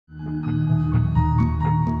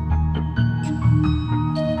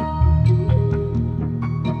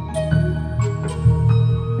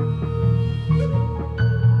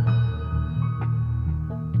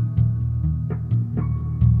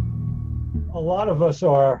lot of us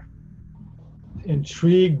are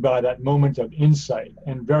intrigued by that moment of insight,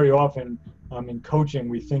 and very often in coaching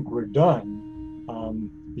we think we're done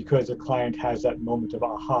because a client has that moment of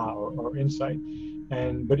aha or insight.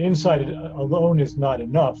 But insight alone is not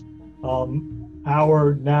enough.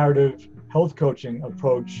 Our narrative health coaching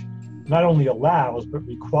approach not only allows but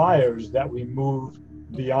requires that we move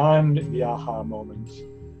beyond the aha moments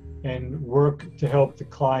and work to help the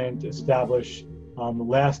client establish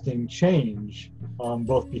lasting change,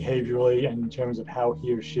 both behaviorally and in terms of how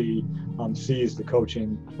he or she sees the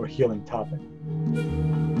coaching or healing topic.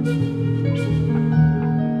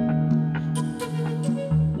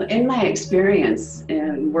 In my experience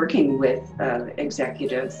in working with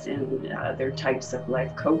executives and other types of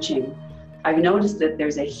life coaching, I've noticed that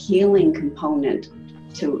there's a healing component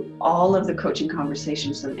to all of the coaching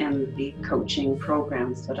conversations and the coaching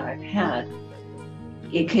programs that I've had.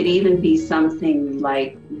 It could even be something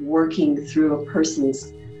like working through a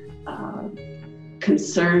person's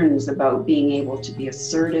concerns about being able to be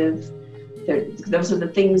assertive. Those are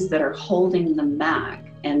the things that are holding them back.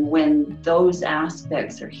 And when those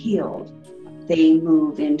aspects are healed, they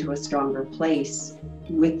move into a stronger place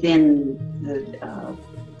within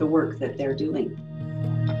the work that they're doing.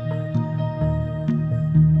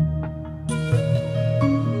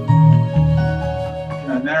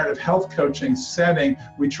 In a narrative health coaching setting,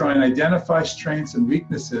 we try and identify strengths and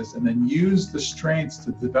weaknesses and then use the strengths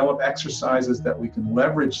to develop exercises that we can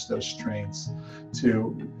leverage those strengths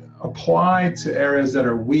to apply to areas that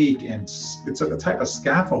are weak. And it's a type of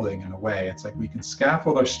scaffolding in a way. It's like we can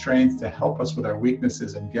scaffold our strengths to help us with our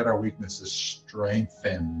weaknesses and get our weaknesses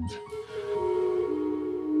strengthened.